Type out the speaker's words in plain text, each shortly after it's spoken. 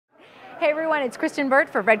Hey everyone, it's Kristyn Burtt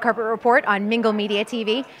for Red Carpet Report on Mingle Media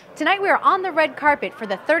TV. Tonight we are on the red carpet for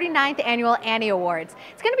the 39th Annual Annie Awards.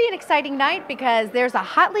 It's going to be an exciting night because there's a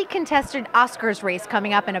hotly contested Oscars race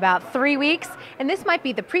coming up in about 3 weeks, and this might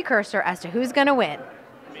be the precursor as to who's going to win.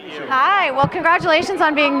 Hi, well congratulations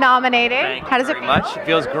on being nominated. Thank How does you it very feel? much. It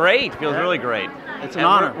feels great. It feels really great. It's an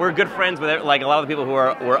honor. We're good friends with like a lot of the people who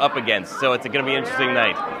we're up against, so it's going to be an interesting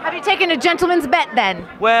night. Have you taken a gentleman's bet then?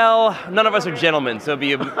 Well, none of us are gentlemen, so it'll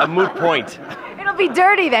be a moot point. It'll be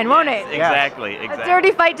dirty then, won't it? Exactly. A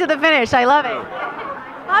dirty fight to the finish. I love it.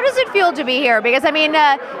 How does it feel to be here? Because I mean,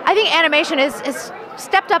 I think animation is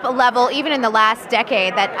stepped up a level even in the last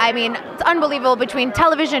decade that, I mean, it's unbelievable between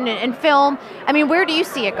television and film. I mean, where do you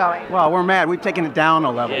see it going? Well, we're mad. We've taken it down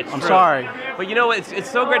a level. It's I'm true. sorry. But you know, it's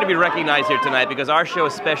so great to be recognized here tonight because our show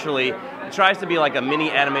especially tries to be like a mini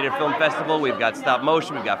animated film festival. We've got stop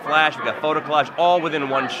motion, we've got flash, we've got photo collage, all within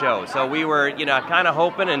one show. So we were, you know, kind of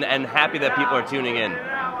hoping and happy that people are tuning in.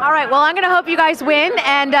 All right, well, I'm going to hope you guys win,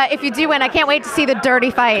 and if you do win, I can't wait to see the dirty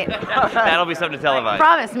fight. That'll be something to televise.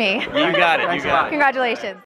 Promise me. You got it. You got it. Congratulations.